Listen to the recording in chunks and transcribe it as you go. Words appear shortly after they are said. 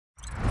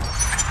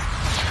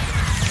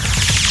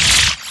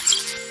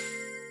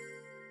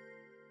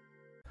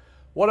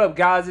What up,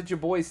 guys? It's your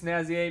boy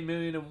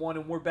Snazzy80001,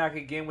 and we're back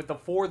again with the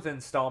 4th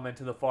installment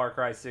to the Far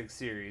Cry 6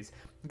 series.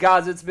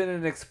 Guys, it's been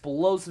an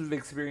explosive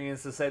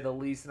experience to say the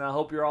least, and I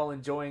hope you're all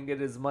enjoying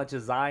it as much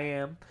as I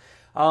am.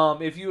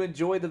 If you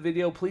enjoyed the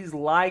video, please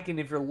like, and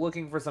if you're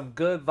looking for some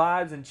good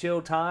vibes and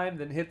chill time,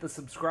 then hit the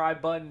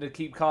subscribe button to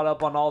keep caught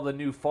up on all the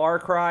new Far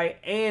Cry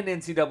and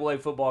NCAA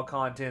football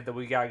content that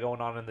we got going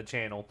on in the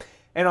channel.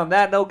 And on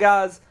that note,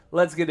 guys,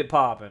 let's get it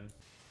popping.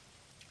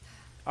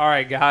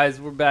 Alright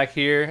guys, we're back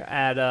here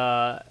at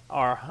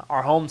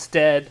our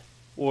homestead,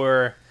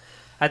 or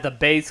at the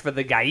base for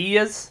the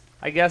Gaillas,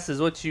 I guess is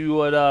what you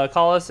would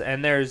call us.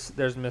 And there's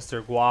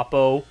Mr.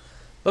 Guapo.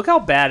 Look how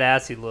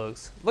badass he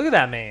looks. Look at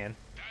that man.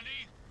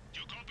 Danny,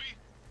 you copy?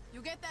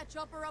 You get that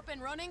chopper up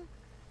and running?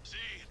 See,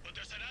 but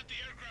there's an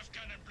anti-aircraft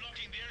cannon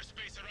blocking the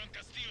airspace around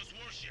Castillo's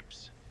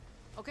warships.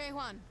 Okay,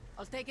 Juan.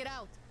 I'll take it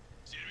out.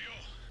 Silvio,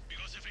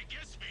 because if it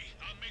gets me,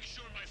 I'll make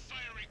sure my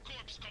fiery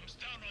corpse comes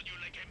down on you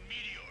like a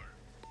meteor.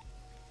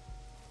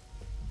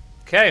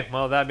 Okay,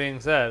 well, that being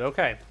said,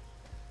 okay.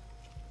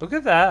 Look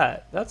at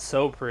that. That's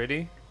so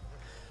pretty.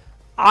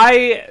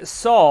 I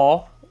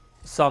saw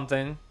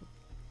something.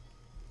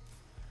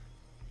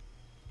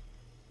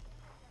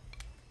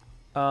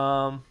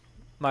 My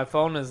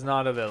phone is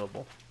not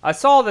available. I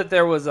saw that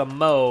there was a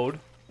mode.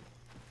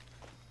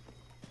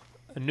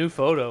 A new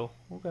photo.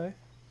 Okay.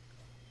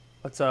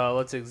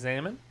 Let's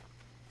examine.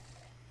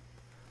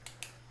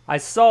 I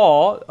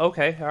saw,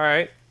 okay, all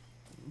right.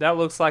 That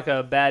looks like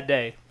a bad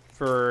day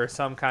for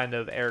some kind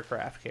of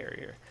aircraft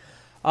carrier.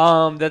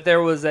 That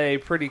there was a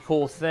pretty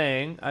cool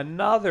thing.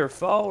 Another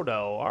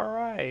photo. All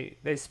right.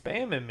 They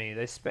spamming me.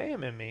 They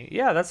spamming me.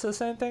 Yeah, that's the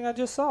same thing I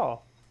just saw.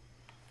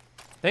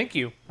 Thank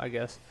you, I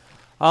guess.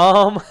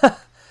 But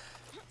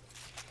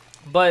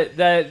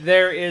that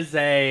there is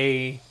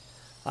a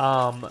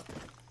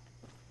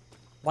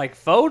like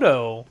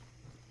photo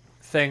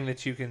thing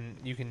that you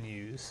can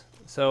use.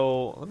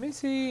 So let me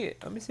see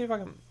if I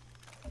can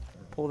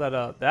pull that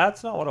up.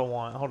 That's not what I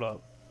want. Hold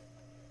up.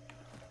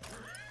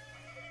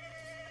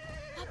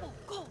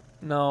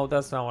 No,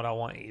 that's not what I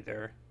want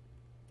either.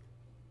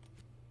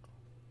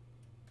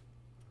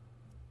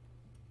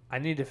 I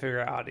need to figure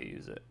out how to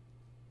use it.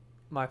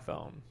 My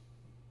phone.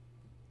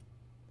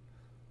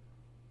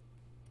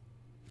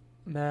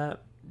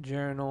 Map,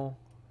 journal,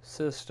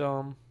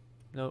 system.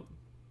 Nope.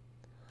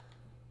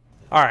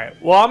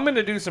 Alright, well, I'm going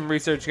to do some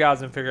research,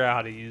 guys, and figure out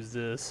how to use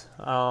this.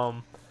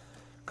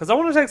 Because I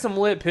want to take some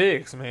lit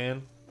pics,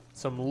 man.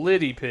 Some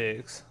litty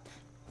pics.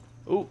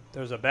 Ooh,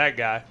 there's a bad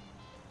guy.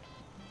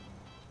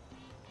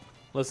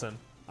 Listen,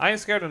 I ain't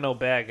scared of no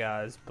bad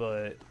guys,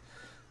 but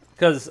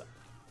because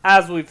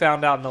as we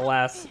found out in the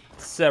last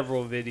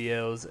several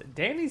videos,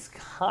 Danny's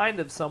kind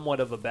of somewhat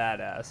of a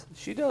badass.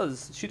 She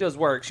does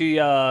work. She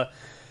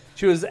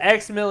was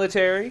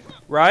ex-military,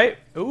 right?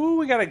 Ooh,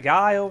 we got a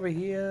guy over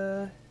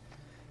here.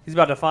 He's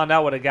about to find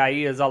out what a guy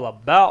is all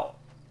about.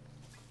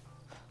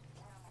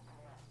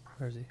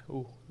 Where is he?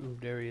 Ooh,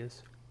 there he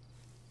is.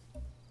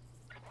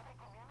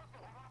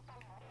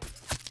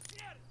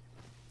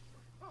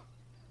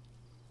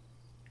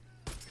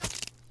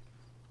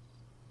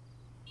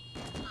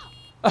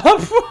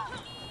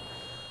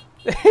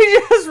 He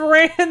just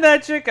ran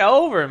that chick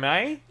over,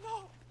 man.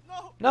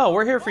 No,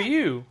 we're here for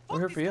you. We're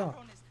here for y'all.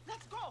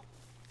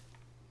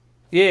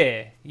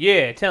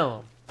 Yeah, tell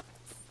him.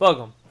 Fuck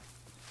him.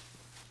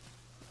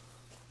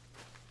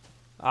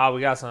 Ah, we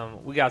got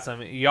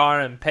some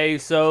yarn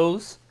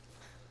pesos.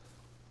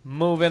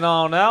 Moving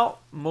on out.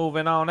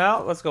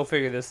 Let's go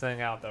figure this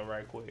thing out though,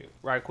 right quick.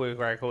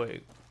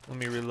 Let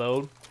me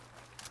reload.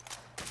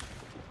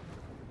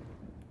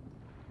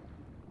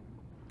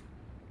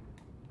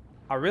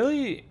 I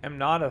really am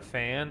not a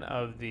fan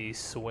of the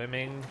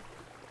swimming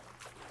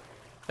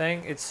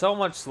thing. It's so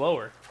much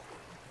slower.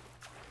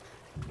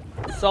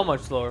 So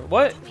much slower.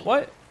 What?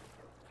 What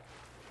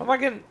am I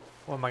getting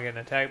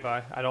attacked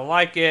by? I don't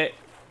like it.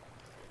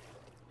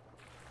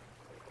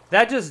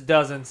 That just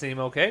doesn't seem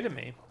okay to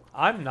me.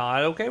 I'm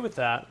not okay with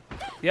that.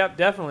 Yep,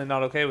 definitely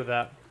not okay with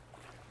that.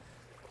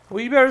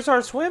 Well, you better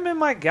start swimming,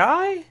 my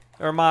guy.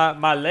 Or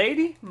my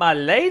lady. My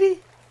lady?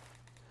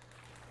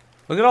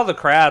 Look at all the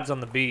crabs on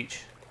the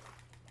beach.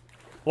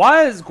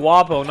 Why is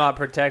Guapo not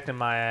protecting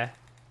my...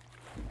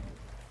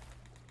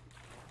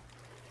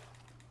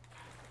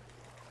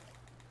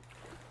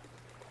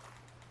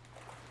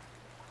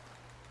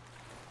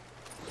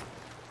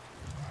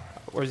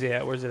 Where's he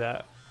at? Where's it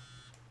at?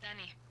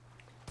 Danny,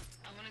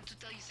 I wanted to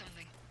tell you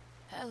something.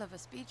 Hell of a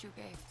speech you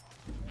gave.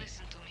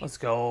 Listen to me. Let's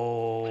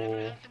go.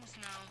 Whatever happens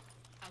now,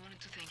 I wanted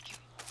to thank you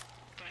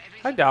for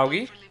everything Hi,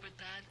 doggy. you've done for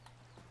Libertad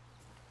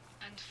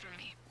and for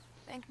me.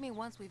 Thank me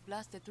once we've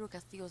blasted through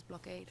Castillo's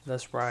blockade.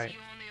 That's right. See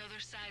you on the other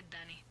side,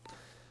 Danny.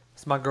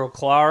 It's my girl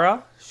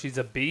Clara. She's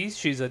a beast.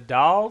 She's a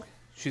dog.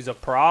 She's a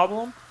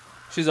problem.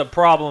 She's a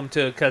problem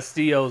to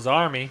Castillo's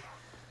army.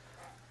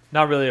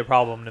 Not really a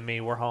problem to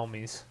me. We're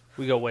homies.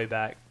 We go way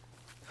back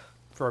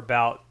for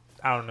about,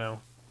 I don't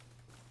know,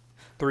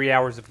 3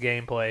 hours of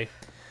gameplay.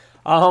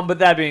 But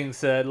that being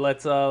said,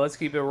 let's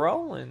keep it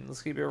rolling.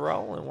 Let's keep it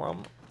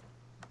rolling.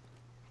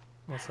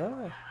 What's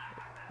that?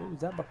 Ooh,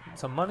 is that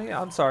some money?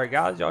 I'm sorry,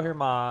 guys. Y'all hear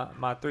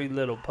my three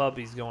little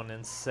puppies going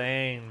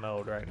insane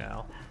mode right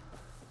now.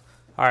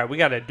 All right, we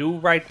got a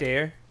dude right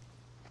there.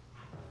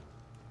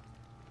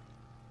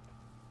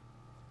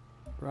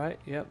 Right?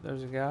 Yep,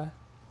 there's a guy.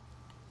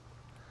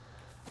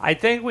 I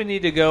think we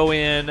need to go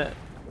in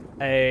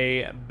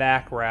a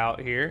back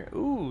route here.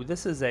 Ooh,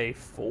 this is a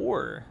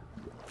 4.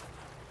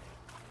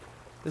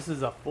 This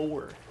is a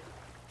 4.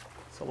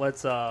 So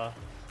let's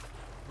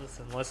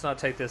listen, let's not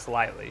take this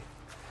lightly.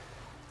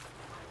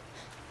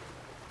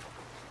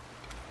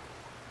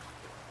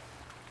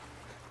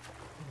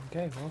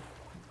 Okay, well,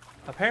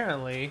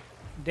 apparently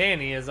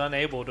Danny is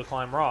unable to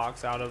climb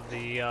rocks out of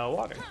the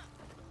water.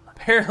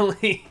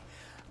 Apparently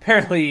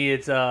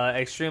it's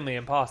extremely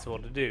impossible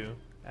to do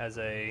as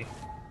a...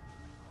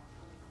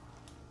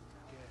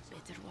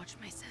 Better watch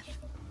myself.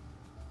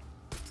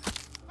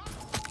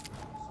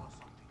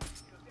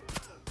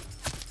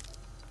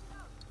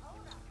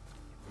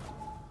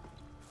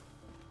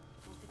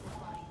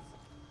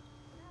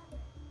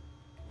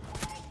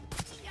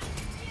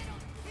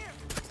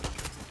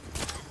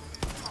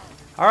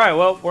 All right,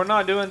 well, we're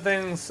not doing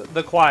things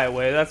the quiet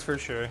way, that's for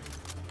sure.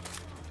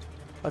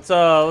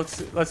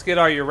 Let's get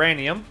our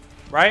uranium,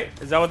 right?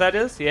 Is that what that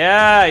is?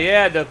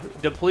 Yeah,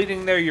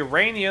 depleting their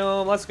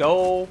uranium. Let's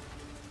go.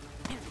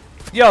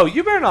 Yo,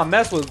 you better not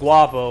mess with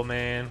Guapo,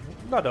 man.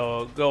 I'm about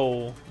to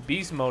go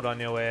beast mode on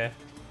your ass.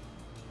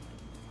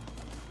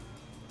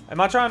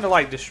 Am I trying to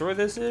like destroy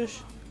this ish?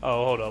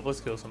 Oh, hold up.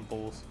 Let's kill some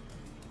fools.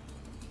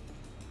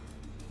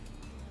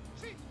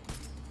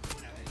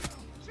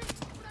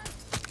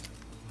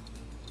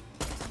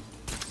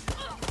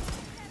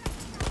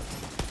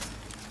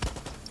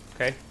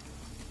 Okay.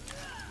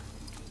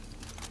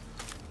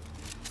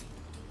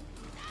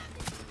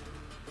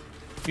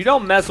 You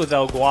don't mess with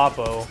El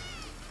Guapo.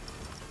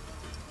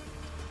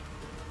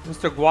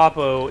 Mr.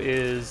 Guapo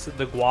is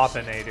the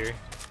Guapinator.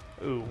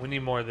 Ooh, we need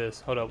more of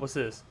this. Hold up, what's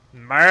this?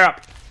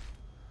 Map!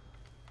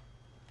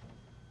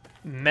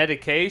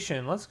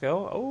 Medication, let's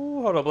go.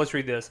 Oh, hold up, let's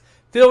read this.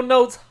 Field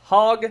notes,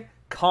 hog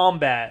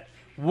combat.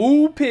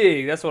 Woo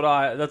pig. That's what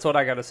I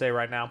gotta say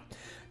right now.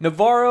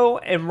 Navarro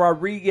and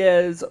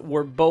Rodriguez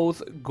were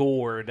both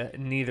gored.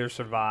 Neither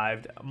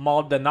survived.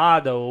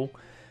 Maldonado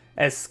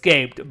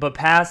escaped, but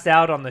passed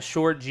out on the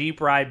short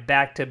Jeep ride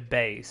back to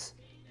base.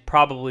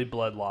 Probably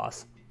blood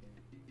loss.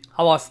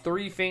 I lost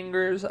 3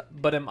 fingers,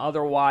 but am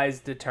otherwise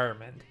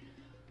determined.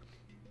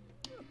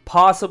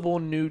 Possible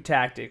new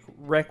tactic.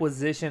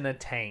 Requisition a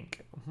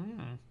tank.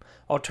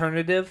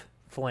 Alternative.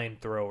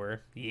 Flamethrower.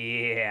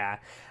 Yeah.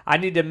 I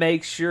need to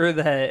make sure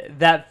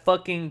that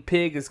fucking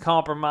pig is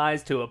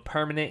compromised to a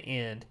permanent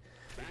end.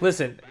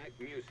 Listen,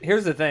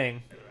 here's the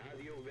thing.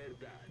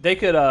 They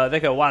could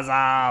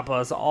WhatsApp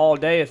us all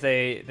day if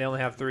they only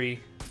have 3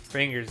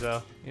 fingers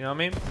though. You know what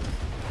I mean?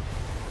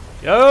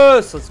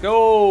 Yes, let's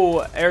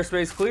go.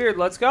 Airspace cleared.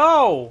 Let's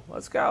go.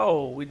 Let's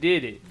go. We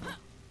did it.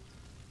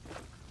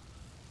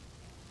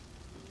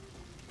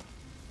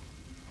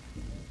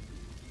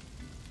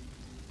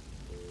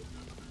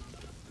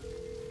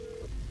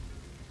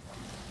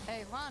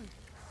 Hey, Juan.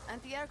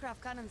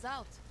 Anti-aircraft cannons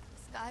out.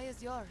 Sky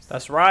is yours.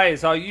 That's right.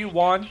 It's all you,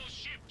 Juan. Those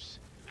ships,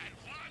 and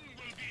Juan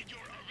will be your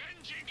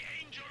avenging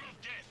angel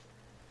of death.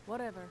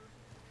 Whatever.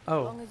 As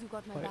Oh. long as you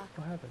got my Wait, back.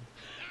 what happened?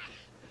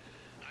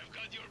 I've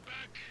got your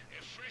back,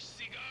 a fresh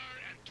cigar,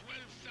 and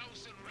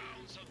 12,000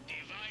 rounds of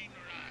divine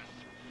wrath.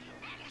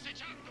 Vamos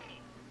echando!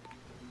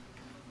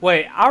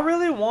 Wait, I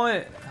really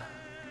want...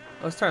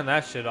 Let's turn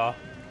that shit off.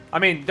 I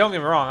mean, don't get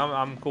me wrong.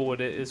 I'm cool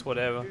with it. It's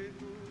whatever.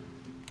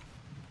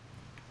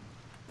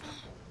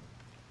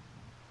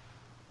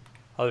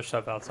 Other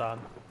stuff outside.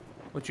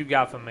 What you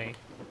got for me?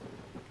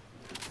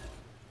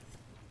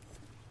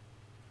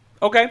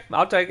 Okay,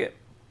 I'll take it.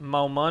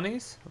 More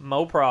monies,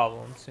 more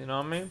problems. You know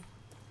what I mean?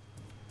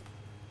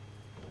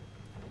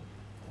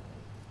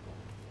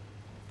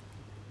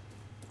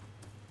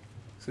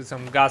 Let's get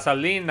some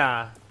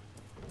gasolina.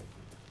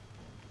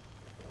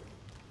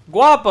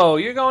 Guapo,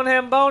 you're going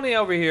Hamboni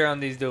over here on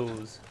these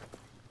dudes.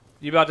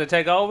 You about to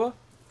take over?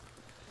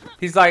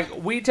 He's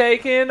like, we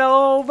taking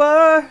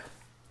over.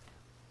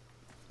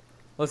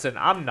 Listen,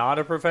 I'm not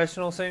a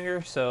professional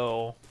singer,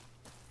 so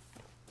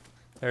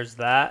there's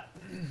that.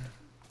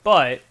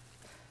 But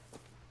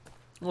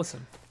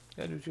listen,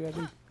 you gotta do what you gotta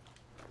do.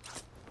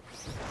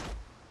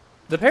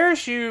 The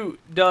parachute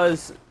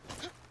does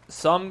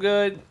some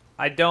good.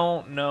 I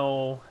don't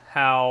know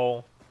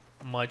how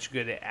much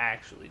good it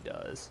actually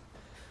does,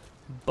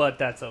 but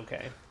that's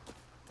okay.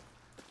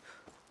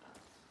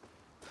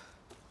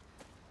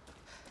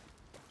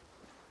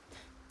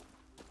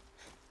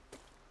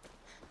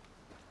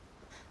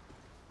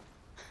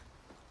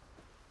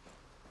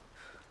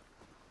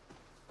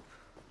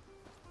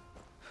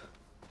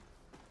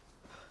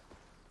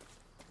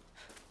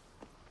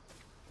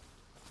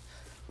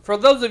 For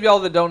those of y'all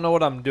that don't know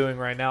what I'm doing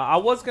right now, I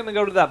was going to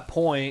go to that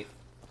point,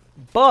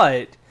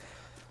 but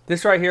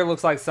this right here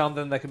looks like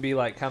something that could be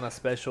like kind of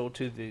special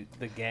to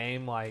the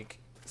game. Like,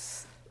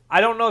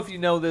 I don't know if you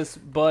know this,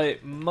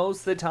 but most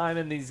of the time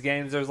in these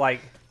games, there's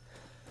like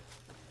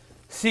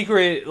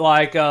secret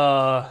like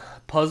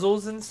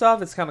puzzles and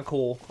stuff. It's kind of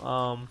cool.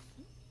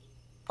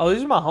 Oh,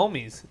 these are my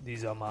homies.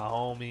 These are my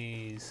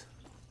homies.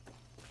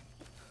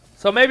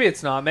 So maybe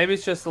it's not. Maybe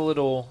it's just a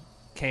little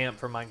camp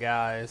for my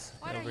guys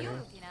What are over you here.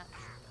 looking at?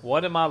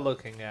 What am I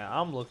looking at?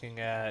 I'm looking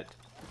at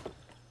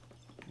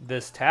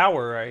this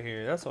tower right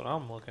here. That's what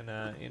I'm looking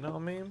at. You know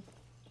what I mean?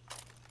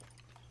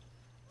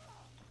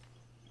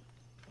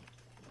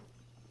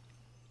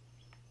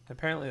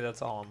 Apparently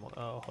that's all I'm...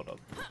 Oh, hold up.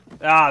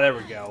 Ah, there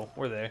we go.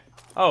 We're there.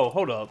 Oh,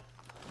 hold up.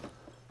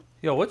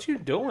 Yo, what you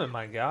doing,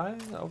 my guy?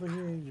 Over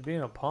here, you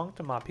being a punk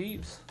to my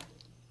peeps.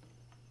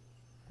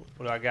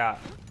 What do I got?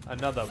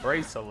 Another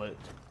bracelet.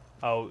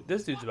 Oh,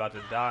 this dude's about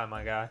to die,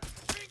 my guy.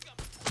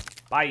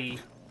 Bye.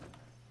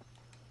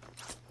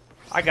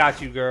 I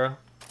got you, girl.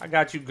 I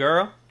got you,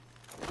 girl.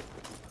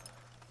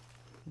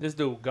 This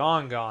dude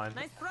gone.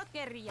 Nice work,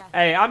 guerrilla.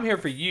 Hey, I'm here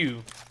for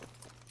you.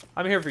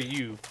 I'm here for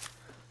you.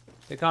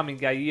 They call me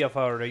Gaia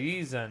for a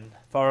reason.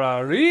 For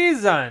a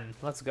reason.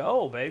 Let's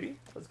go, baby.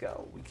 Let's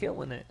go. We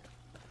killing it.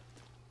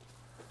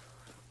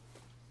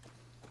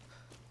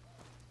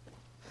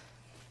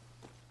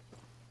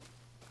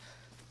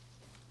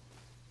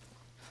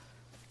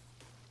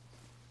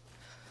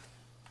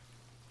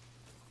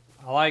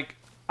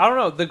 I don't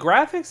know, the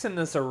graphics in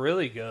this are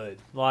really good.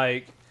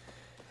 Like,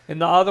 in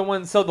the other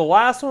one, so the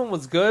last one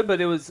was good,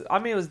 but it was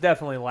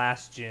definitely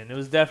last gen. It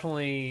was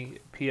definitely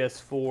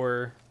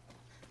PS4,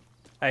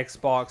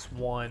 Xbox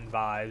One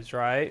vibes,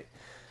 right?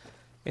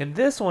 In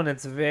this one,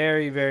 it's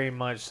very, very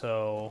much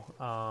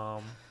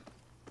so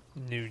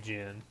new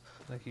gen,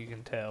 like you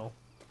can tell.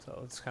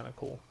 So it's kind of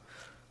cool.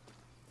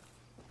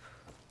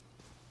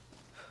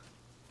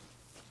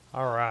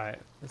 All right,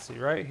 let's see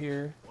right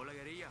here.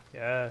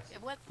 Yes.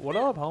 What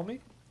up, homie?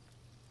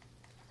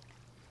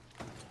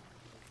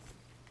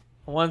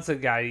 Once a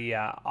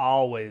guerrilla,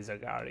 always a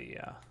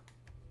guerrilla.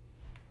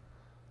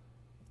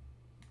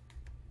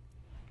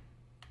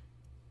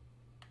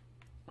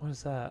 What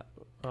is that?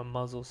 A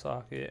muzzle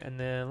socket. And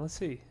then, let's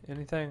see.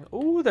 Anything?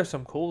 Ooh, there's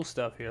some cool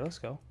stuff here. Let's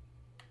go.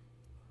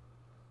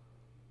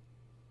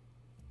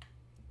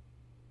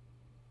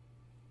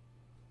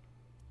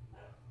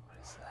 What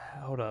is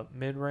that? Hold up.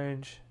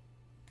 Mid-range.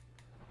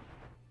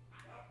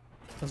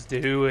 Let's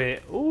do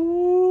it.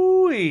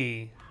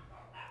 Ooh-wee.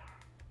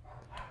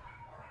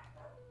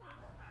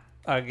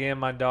 Again,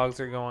 my dogs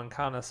are going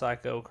kind of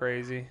psycho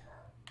crazy.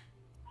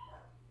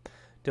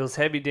 Deals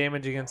heavy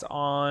damage against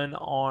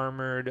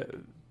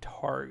unarmored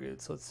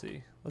targets. Let's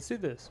see. Let's do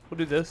this. We'll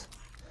do this.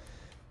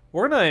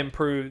 We're going to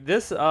improve.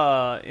 This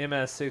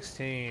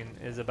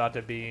MS-16 is about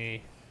to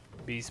be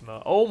beast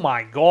mode. Oh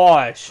my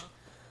gosh.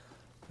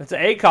 That's an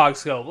ACOG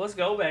scope. Let's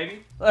go,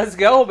 baby. Let's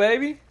go,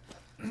 baby.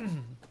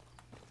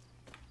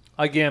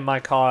 Again, my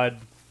COD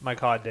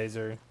days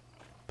are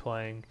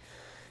playing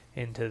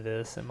into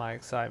this and my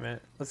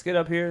excitement. Let's get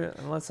up here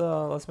and let's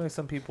make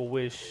some people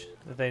wish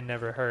that they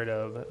never heard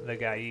of the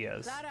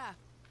Gaillas. Zara,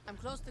 I'm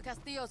close to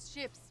Castillo's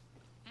ships.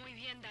 Muy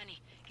bien,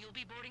 Danny. You'll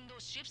be boarding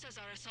those ships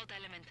as our assault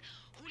element.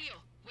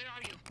 Julio, where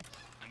are you?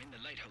 I'm in the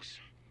lighthouse,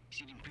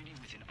 sitting pretty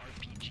with an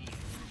RPG and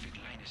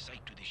perfect line of sight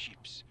to the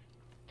ships.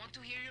 Want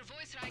to hear your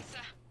voice,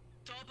 Raisa?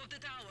 Top of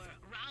the tower,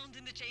 round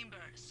in the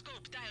chamber,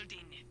 scope dialed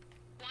in.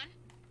 One?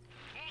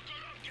 Buckle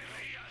up,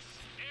 guerrillas!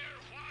 Air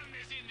Juan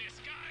is in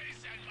disguise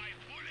and my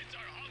bullets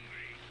are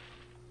hungry.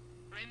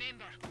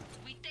 Remember,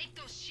 we take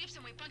those ships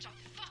and we punch a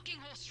fucking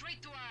hole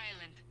straight to our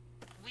island.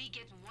 We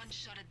get one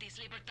shot at this,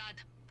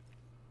 Libertad.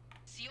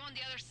 See you on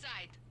the other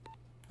side.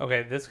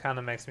 Okay, this kind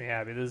of makes me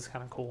happy. This is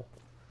kind of cool.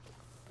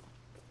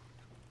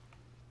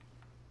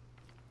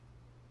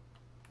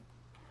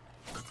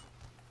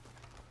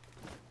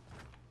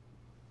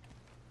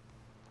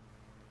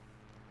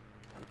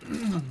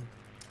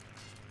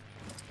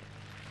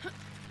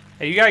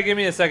 Hey, you gotta give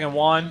me a second,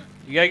 Juan.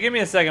 You gotta give me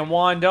a second,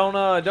 Juan. Don't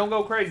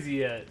go crazy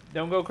yet.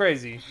 Don't go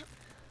crazy.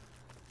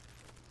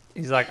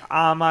 He's like,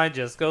 I might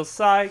just go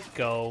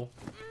psycho.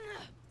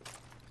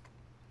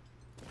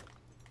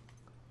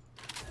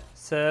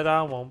 Said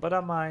I won't, but I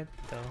might,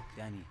 though.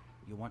 Danny,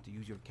 you want to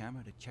use your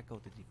camera to check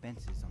out the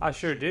defenses on I the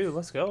sure do. ships?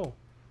 Let's go.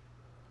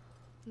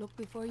 Look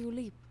before you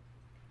leap.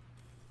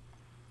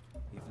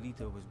 If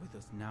Lita was with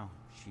us now,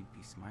 she'd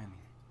be smiling.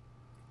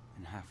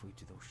 And halfway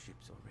to those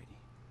ships already.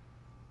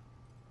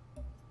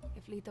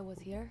 If Lita was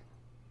here,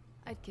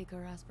 I'd kick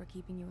her ass for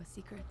keeping you a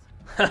secret.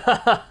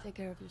 Take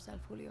care of yourself,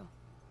 Julio.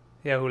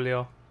 Yeah,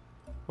 Julio.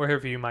 We're here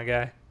for you, my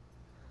guy.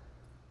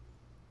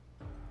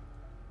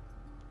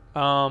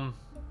 Well,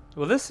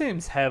 this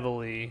seems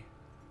heavily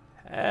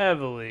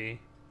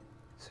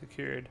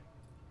secured.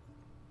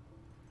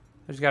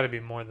 There's got to be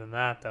more than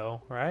that,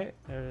 though, right?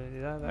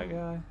 That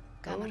guy.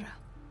 Camera.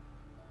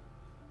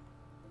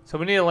 So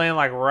we need to land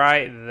like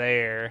right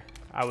there,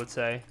 I would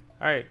say.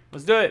 All right,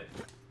 let's do it.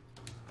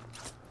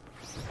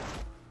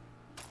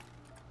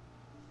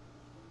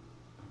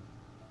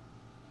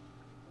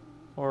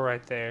 Or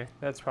right there.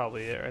 That's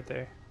probably it right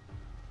there.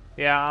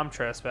 Yeah, I'm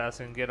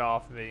trespassing. Get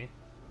off me.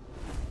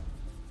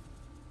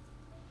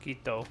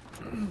 Quito.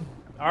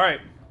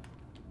 Alright.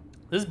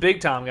 This is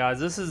big time, guys.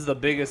 This is the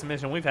biggest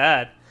mission we've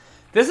had.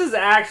 This is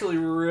actually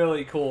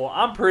really cool.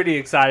 I'm pretty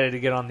excited to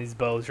get on these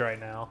boats right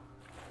now.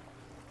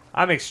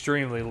 I'm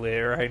extremely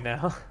lit right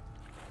now.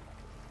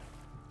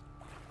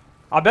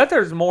 I bet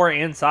there's more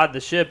inside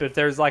the ship if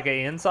there's like an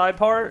inside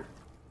part.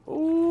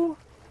 Ooh.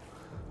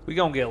 We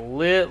gonna get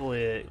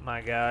lit,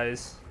 my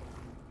guys.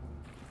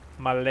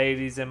 My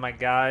ladies and my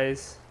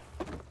guys.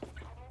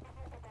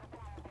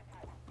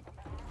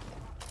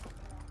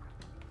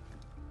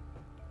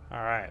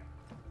 Alright.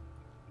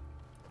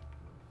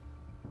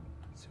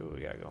 See what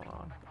we got going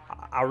on.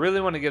 I really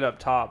want to get up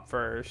top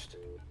first.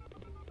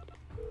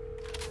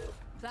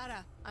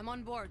 Clara, I'm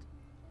on board.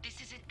 This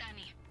is it,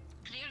 Danny.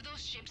 Clear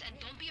those ships and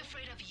don't be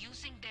afraid of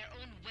using their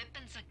own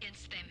weapons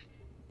against them.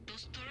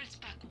 Those turrets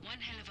pack one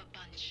hell of a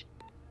punch.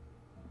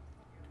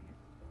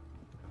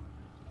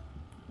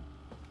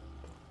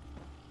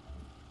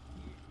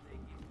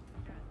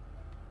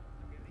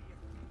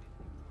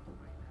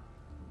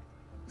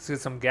 Let's get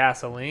some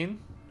gasoline.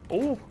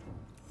 Ooh.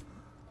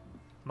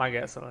 My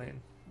gasoline.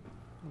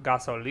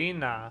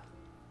 Gasolina.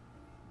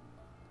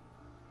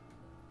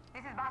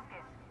 This is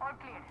Vasquez. All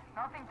clear.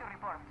 Nothing to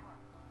report.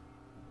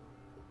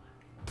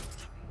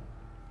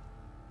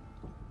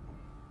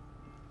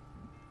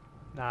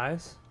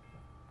 Nice.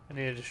 I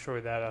need to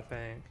destroy that, I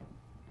think.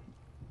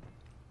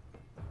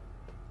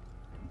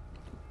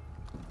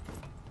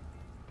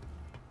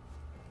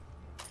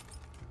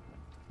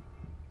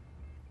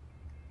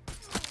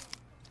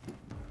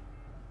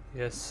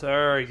 Yes,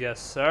 sir. Yes,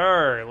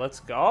 sir. Let's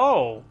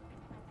go.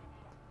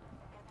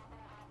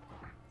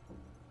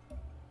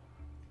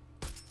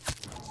 This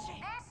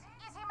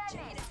is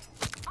Jimenez.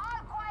 All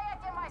quiet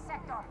in my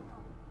sector.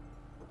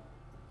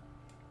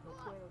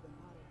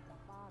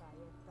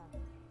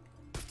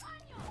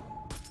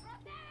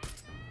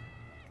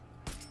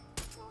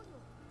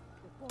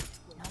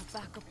 No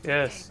backup.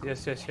 Yes,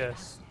 yes, yes,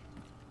 yes.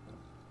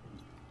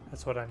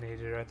 That's what I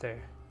needed right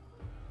there.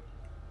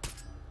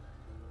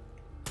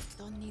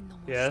 Don't need no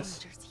more Yes.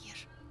 soldiers here.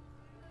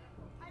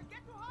 I'll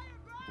get to higher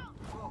ground!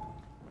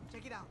 Whoa,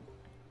 check it out.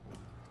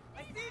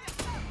 I see them!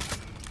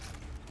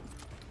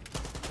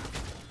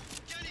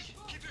 Danny,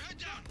 keep your head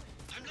down.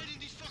 I'm lighting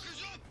these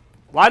fuckers up.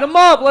 Light them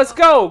up. Let's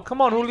go. Come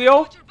on,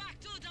 Julio. Watch your back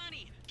too,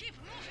 Danny. Keep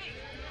moving.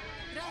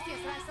 Gracias,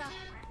 Raza.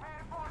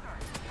 Prepare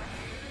borders.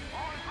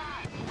 All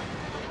hands.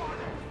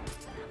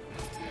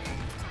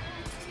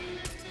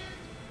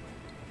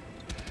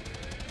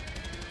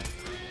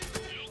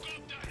 Look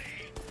up,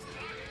 Danny.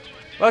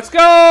 Let's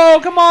go.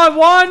 Come on,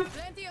 one.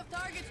 Plenty of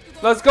targets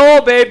to go. Let's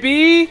go,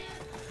 baby.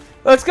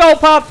 Let's go,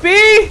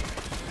 Poppy.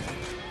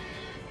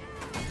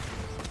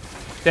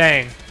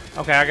 Dang.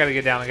 Okay, I gotta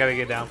get down. I gotta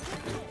get down.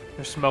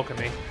 They're smoking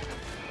me.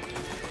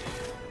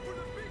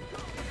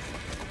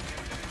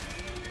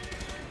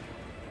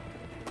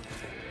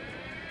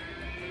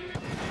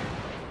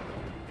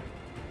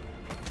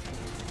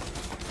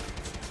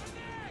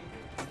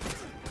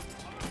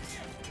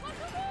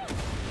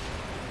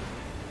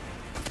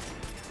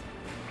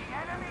 The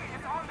enemy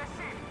is on the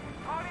ship.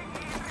 Calling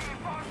in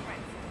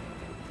reinforcements.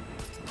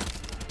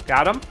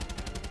 Got him.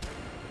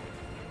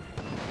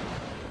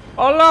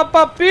 Hola,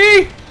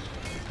 papi.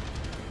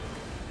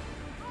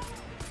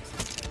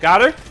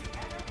 Got her.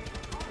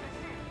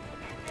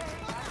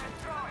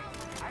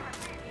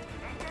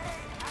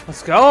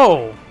 Let's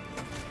go.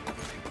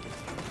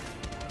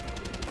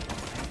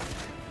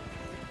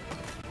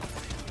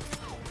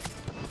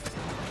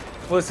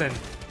 Listen,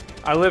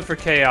 I live for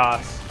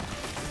chaos.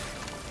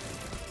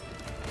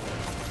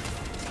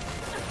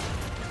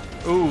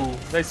 Ooh,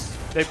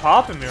 they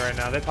popping me right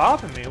now. They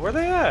popping me. Where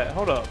they at?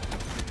 Hold up.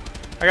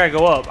 I gotta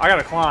go up. I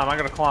gotta climb. I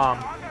gotta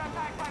climb.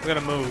 I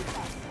gotta move.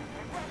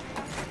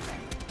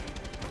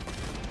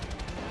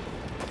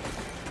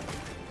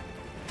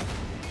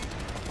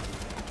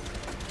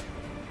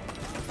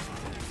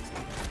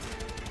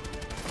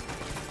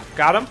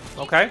 Got him.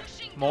 Okay.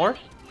 More.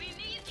 We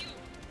need you.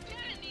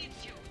 Clara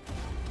needs you.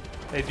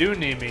 They do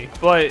need me.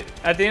 But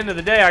at the end of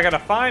the day, I gotta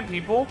find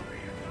people.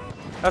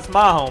 That's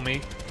my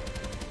homie.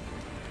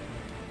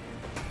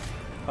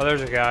 Oh,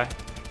 there's a guy.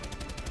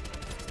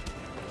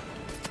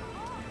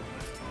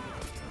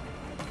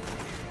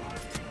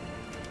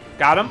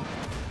 Got him.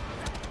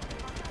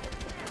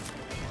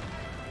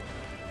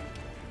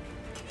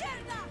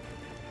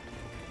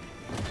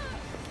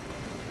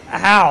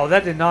 Ow,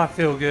 that did not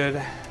feel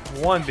good.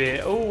 One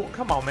bit. Oh,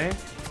 come on, man.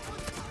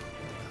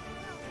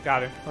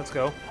 Got her. Let's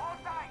go. All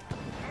tight.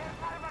 Air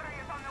cavalry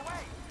is on the way.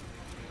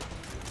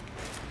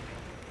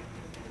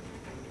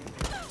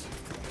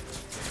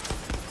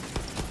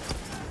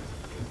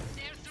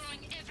 They're throwing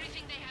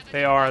everything they have.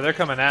 They are. They're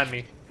coming at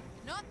me.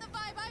 Not the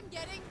vibe I'm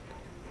getting.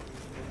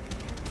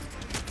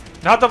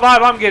 Not the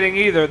vibe I'm getting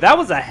either. That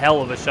was a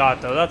hell of a shot,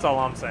 though. That's all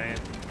I'm saying.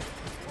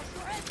 Watch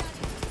your head, Daddy.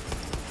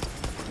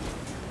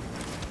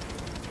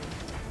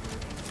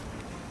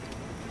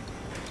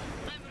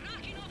 I'm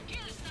racking off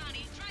kills,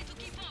 Danny. Try to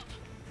keep up.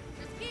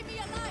 Just keep me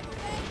alive,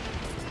 okay?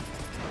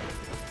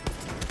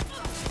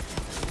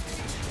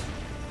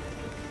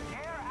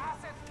 Air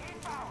assets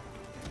inbound.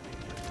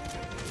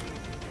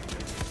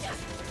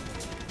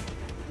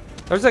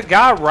 There's a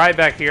guy right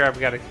back here I've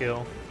got to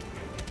kill.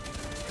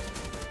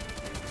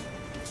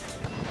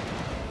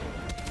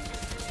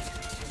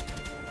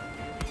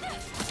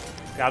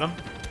 Got him.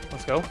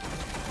 Let's go.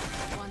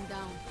 One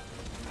down.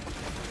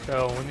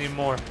 Go. We need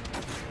more.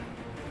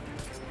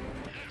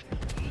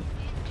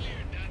 Clear,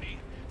 Danny.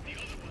 The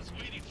other one's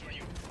waiting for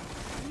you.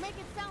 You make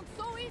it sound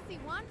so easy,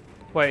 one.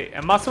 Wait,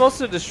 am I supposed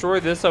to destroy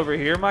this over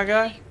here, my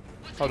guy?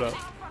 Hold up. A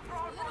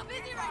little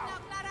busy right now,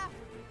 Clara.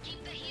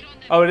 Keep the heat on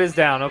them. Oh, it is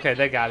down. Okay,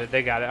 they got it.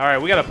 They got it. All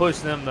right, we got to push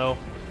them, though.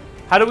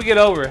 How do we get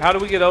over? How do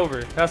we get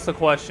over? That's the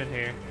question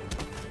here.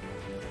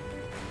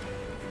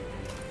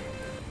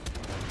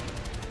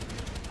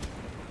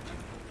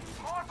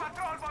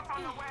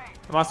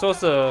 Am I supposed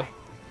to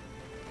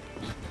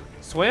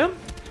swim?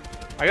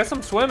 I guess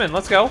I'm swimming.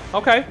 Let's go.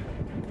 Okay.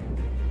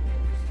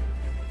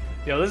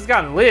 Yo, this has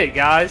gotten lit,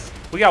 guys.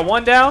 We got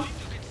one down. You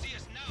can see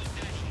us now,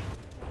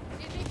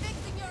 Danny. Should be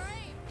fixing your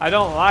aim. I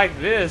don't like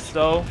this,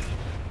 though.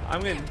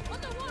 I'm getting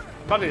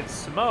Underwater. about to get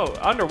smoked.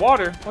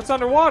 Underwater? What's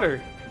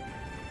underwater?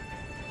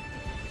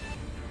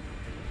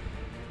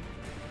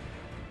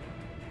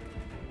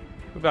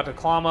 We're about to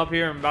climb up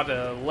here and about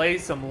to lay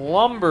some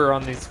lumber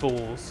on these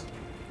fools.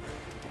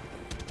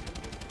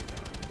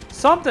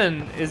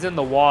 Something is in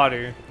the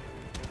water.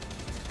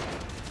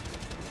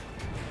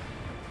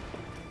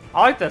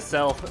 I like the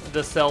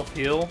self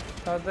heal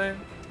type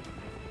thing.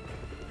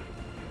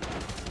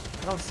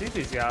 I don't see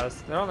these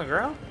guys. They're on the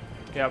ground?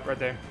 Yep, right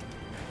there.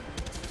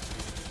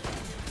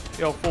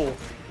 Yo, fool.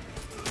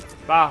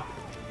 Bye.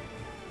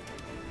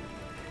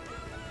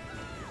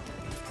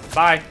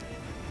 Bye.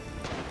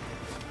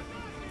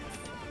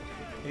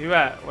 Where you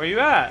at? Where you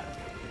at?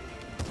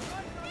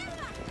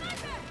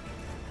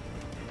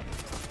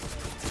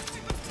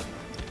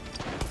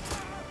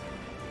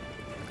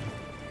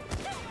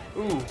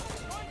 Ooh.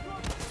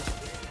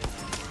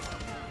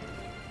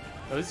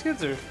 Oh, these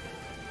kids are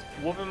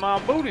whooping my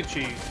booty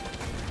cheeks.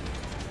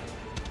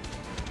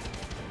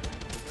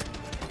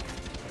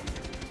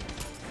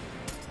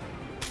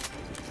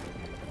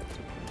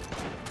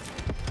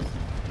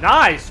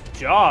 Nice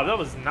job. That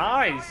was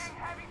nice.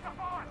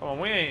 Come on,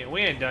 we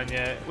ain't done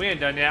yet. We ain't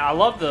done yet. I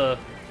love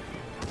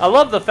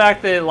the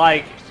fact that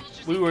like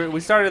we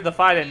started the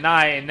fight at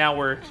night and now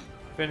we're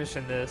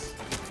finishing this.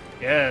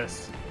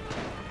 Yes.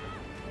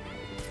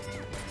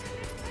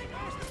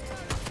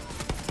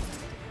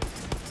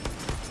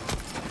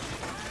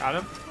 Got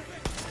him.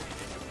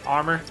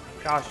 Armor.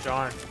 Gosh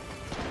darn.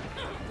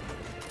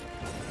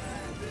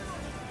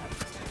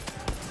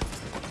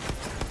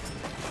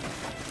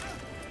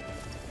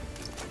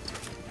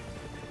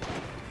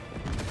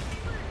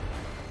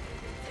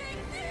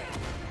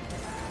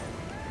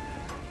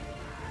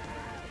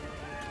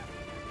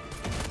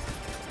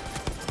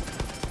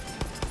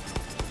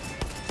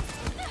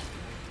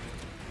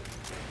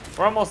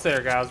 We're almost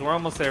there, guys. We're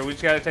almost there. We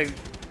just gotta take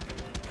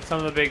some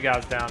of the big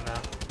guys down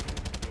now.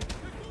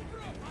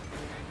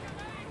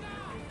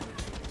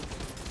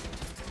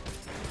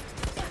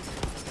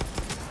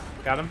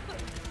 Got him.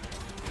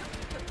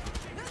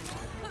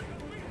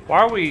 Why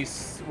are we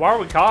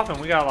coughing?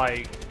 We got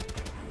like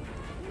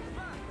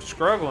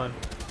struggling.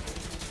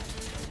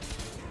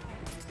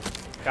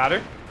 Got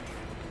her.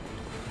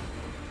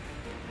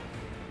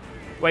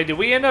 Wait, did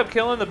we end up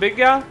killing the big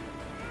guy?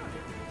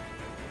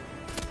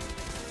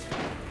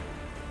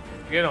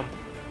 Get him.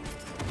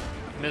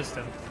 Missed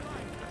him.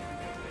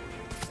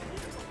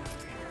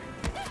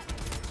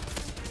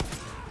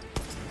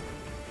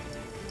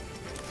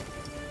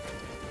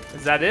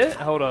 Is that it?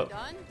 Hold up.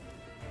 Done?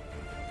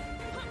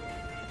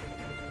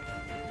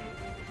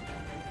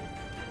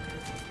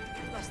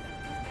 Bust them.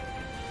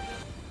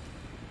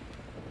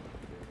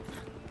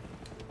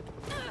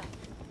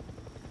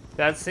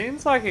 That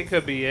seems like it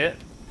could be it.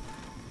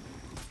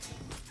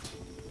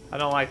 I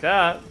don't like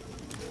that.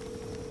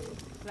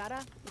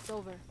 Clara, it's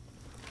over.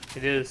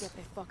 It is. Get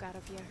the fuck out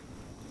of here.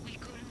 We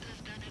couldn't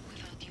have done it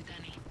without you,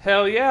 Danny.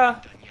 Hell yeah.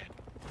 Done yet.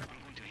 I'm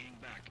going to hang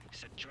back,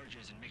 set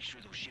charges, and make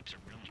sure those ships are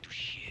blown to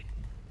shit.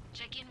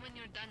 Check in when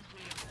you're done,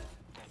 Julio.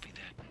 Copy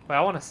that. Wait, I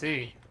want to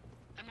see.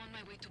 I'm on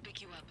my way to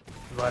pick you up.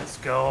 Let's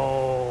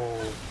go.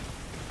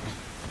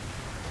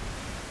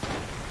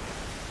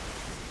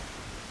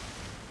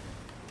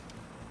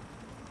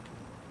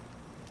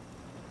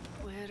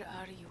 Where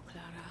are you,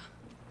 Clara?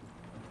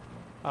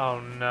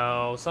 Oh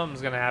no,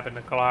 something's gonna happen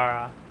to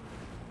Clara.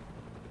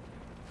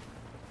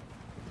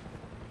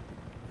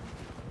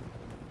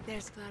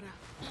 There's Clara.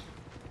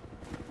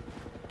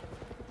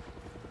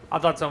 I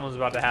thought something was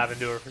about to happen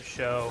to her for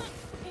show.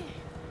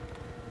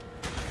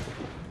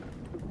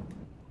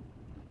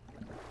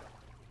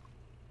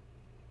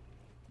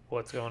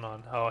 What's going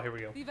on? Oh, here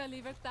we go. Viva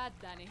Libertad,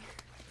 Danny.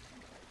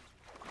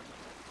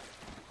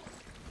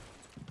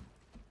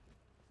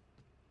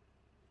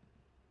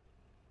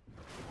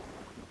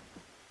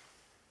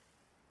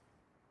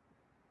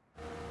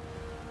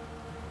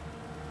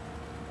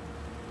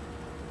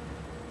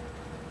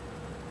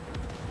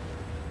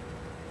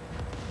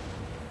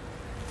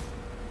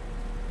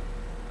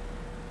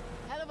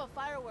 Hell of a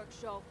fireworks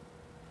show.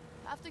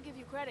 I have to give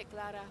you credit,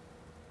 Clara.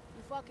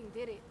 You fucking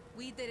did it.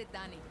 We did it,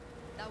 Danny.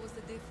 That was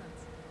the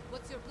difference.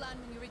 What's your plan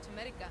when you reach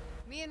America?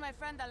 Me and my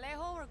friend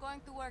Alejo were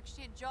going to work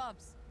shit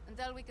jobs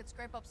until we could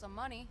scrape up some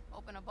money,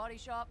 open a body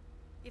shop.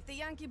 If the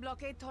Yankee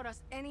blockade taught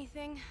us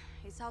anything,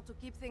 it's how to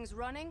keep things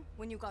running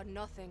when you got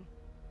nothing.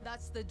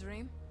 That's the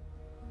dream?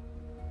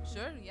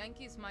 Sure,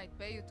 Yankees might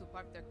pay you to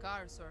park their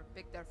cars or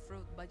pick their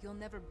fruit, but you'll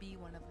never be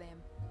one of them.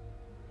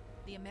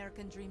 The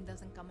American dream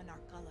doesn't come in our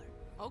color.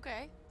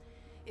 Okay.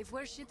 If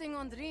we're shitting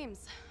on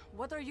dreams,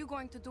 what are you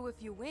going to do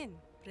if you win,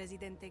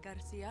 Presidente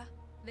Garcia?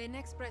 The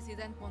next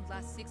president won't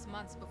last 6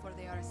 months before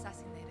they are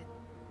assassinated.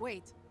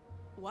 Wait,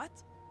 what?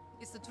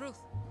 It's the truth.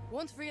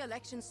 Won't free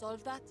election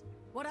solve that?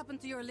 What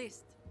happened to your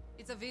list?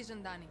 It's a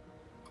vision, Danny.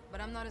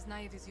 But I'm not as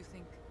naive as you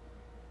think.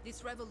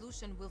 This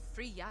revolution will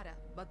free Yara,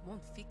 but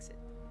won't fix it.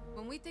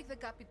 When we take the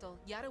capital,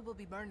 Yara will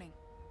be burning.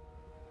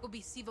 Will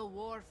be civil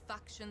war,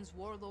 factions,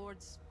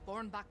 warlords,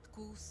 born-backed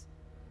coups.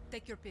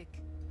 Take your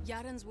pick.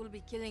 Yarans will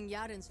be killing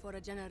Yarans for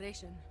a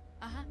generation.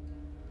 Uh-huh.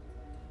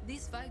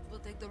 This fight will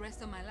take the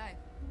rest of my life.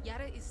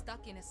 Yara is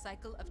stuck in a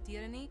cycle of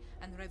tyranny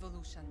and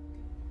revolution.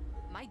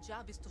 My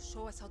job is to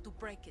show us how to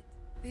break it.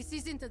 This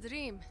isn't a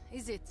dream,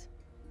 is it?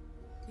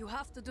 You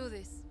have to do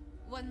this.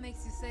 What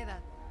makes you say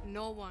that?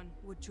 No one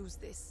would choose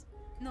this.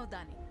 No,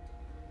 Danny.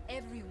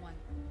 Everyone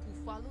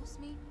who follows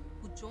me,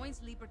 who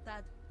joins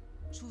Libertad,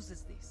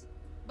 chooses this.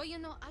 But you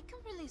know, I can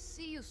really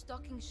see you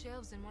stocking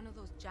shelves in one of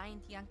those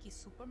giant Yankee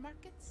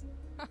supermarkets.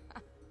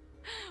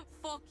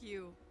 Fuck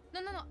you.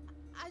 No.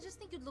 I just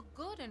think you'd look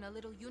good in a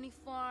little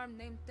uniform,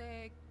 name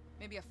tag,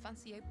 maybe a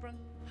fancy apron.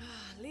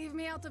 Leave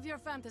me out of your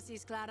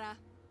fantasies, Clara.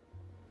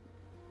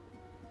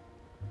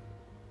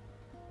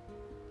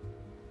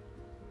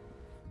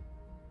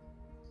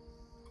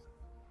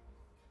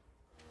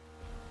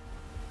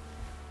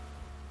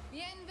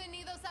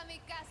 Bienvenidos a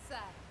mi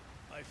casa.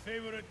 My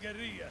favorite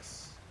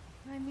guerrillas.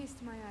 I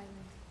missed my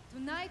island.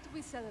 Tonight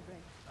we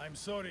celebrate. I'm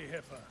sorry,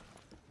 Jefa.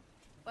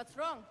 What's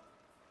wrong?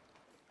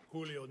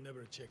 Julio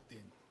never checked in.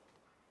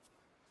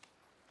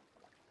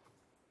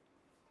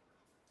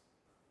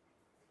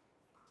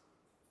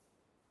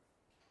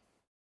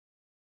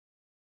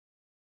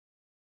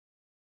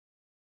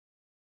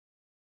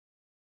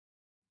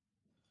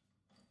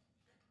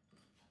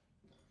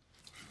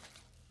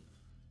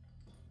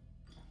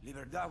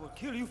 Libertad will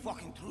kill you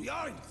fucking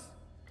Trujans!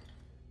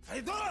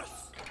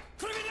 Traidores!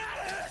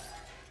 Criminales!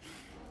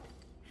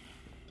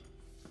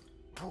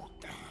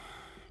 Puta.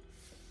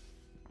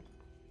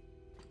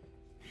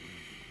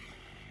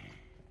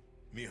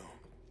 Mio,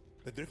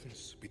 the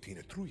difference between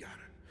a true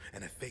Yaran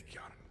and a fake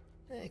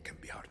Yaran, it can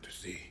be hard to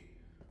see,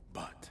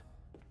 but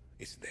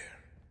it's there.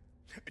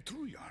 A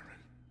true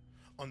Yaran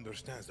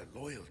understands that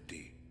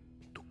loyalty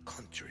to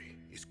country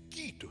is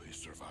key to his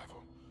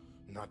survival.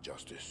 Not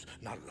justice,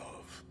 not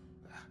love,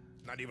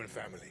 not even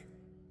family.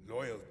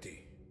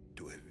 Loyalty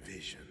to a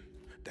vision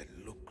that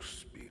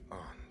looks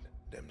beyond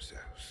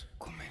themselves.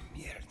 Come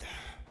mierda.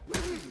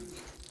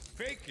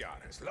 Fake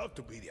Yarans love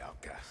to be the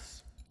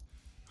outcasts.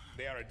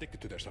 They are addicted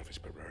to their selfish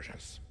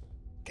perversions.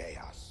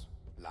 Chaos,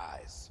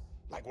 lies,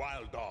 like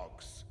wild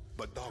dogs.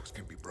 But dogs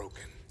can be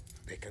broken.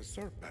 They can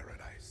serve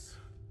paradise.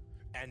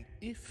 And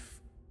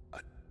if a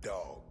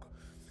dog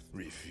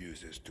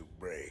refuses to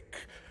break,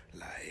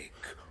 like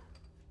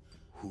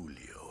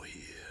Julio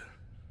here,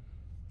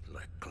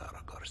 like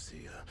Clara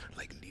Garcia,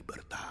 like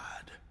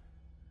Libertad,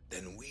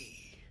 then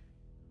we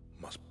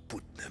must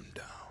put them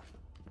down.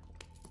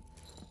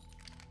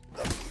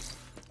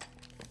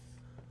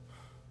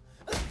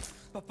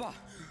 Papa!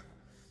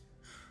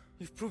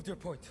 You've proved your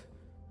point.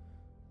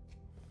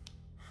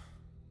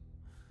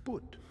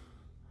 Put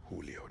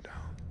Julio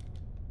down.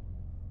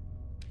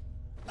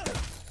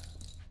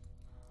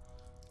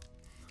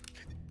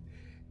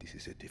 This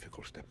is a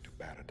difficult step to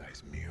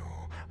paradise,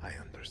 Mio. I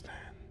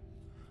understand.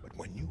 But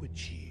when you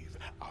achieve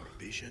our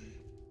vision,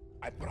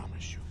 I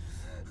promise you,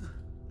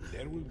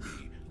 there will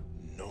be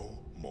no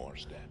more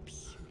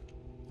steps.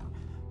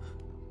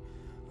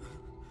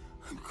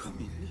 I'm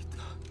coming,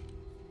 Lita.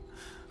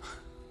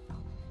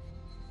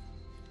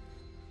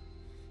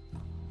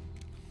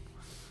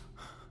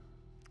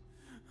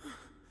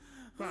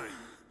 Fine.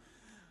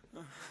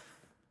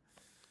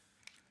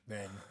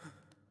 Then,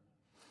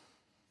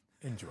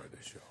 enjoy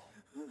the show.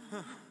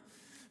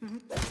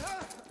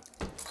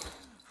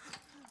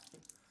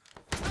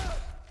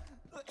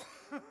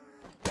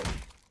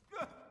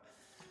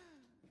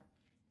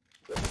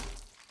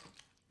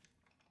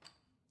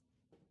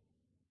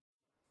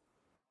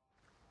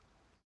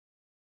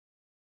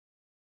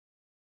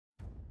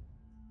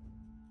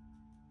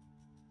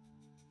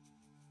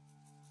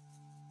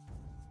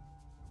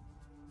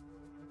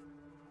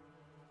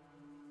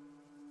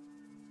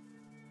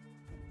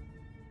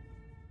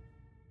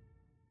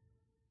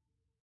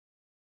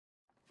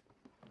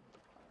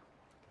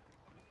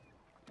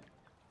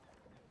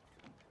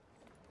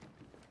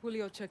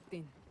 Julio checked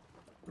in.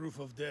 Proof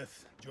of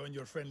death. Join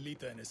your friend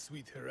Lita in a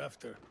suite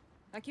hereafter.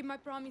 I keep my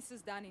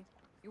promises, Danny.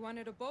 You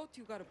wanted a boat,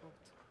 you got a boat.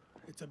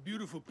 It's a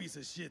beautiful piece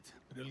of shit,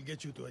 but it'll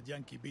get you to a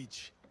Yankee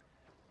beach.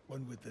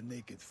 One with the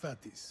naked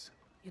fatties.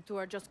 You two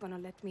are just gonna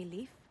let me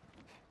leave?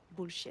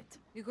 bullshit.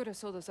 You could have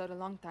sold us out a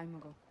long time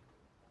ago.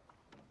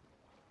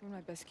 You're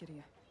my best,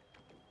 Kiria.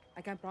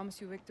 I can't promise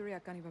you victory, I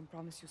can't even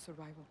promise you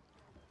survival.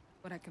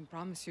 What I can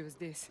promise you is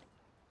this.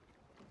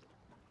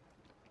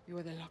 You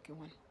are the lucky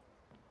one.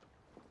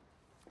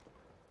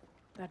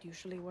 That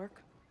usually work?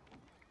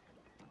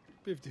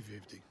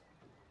 50-50.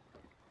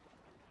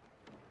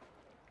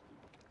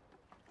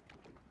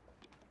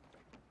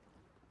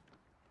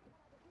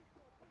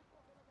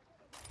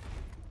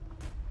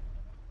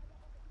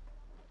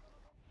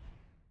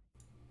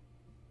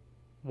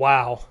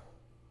 Wow.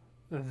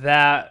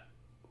 That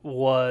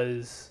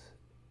was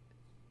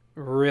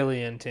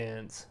really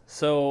intense.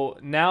 So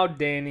now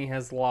Dani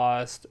has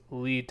lost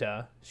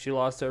Lita. She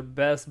lost her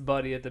best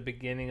buddy at the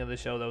beginning of the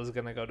show that was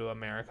going to go to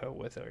America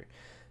with her.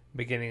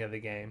 Beginning of the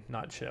game,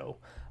 not show.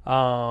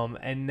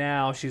 And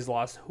now she's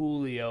lost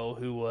Julio,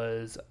 who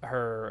was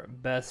her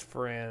best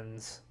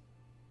friend's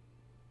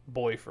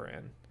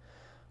boyfriend.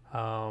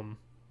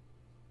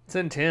 It's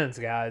intense,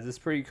 guys. It's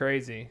pretty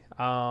crazy.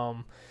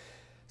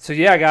 So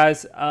yeah,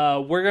 guys,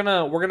 we're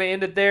gonna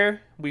end it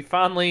there. We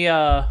finally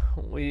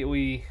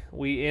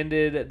we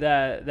ended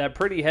that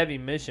pretty heavy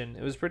mission.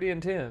 It was pretty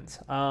intense.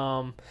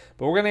 But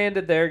we're gonna end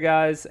it there,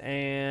 guys,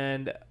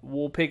 and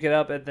we'll pick it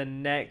up at the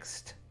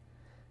next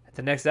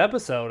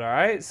episode. All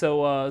right.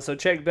 So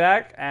check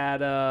back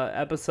at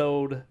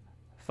episode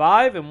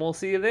 5, and we'll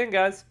see you then,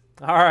 guys.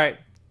 All right.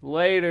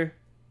 Later.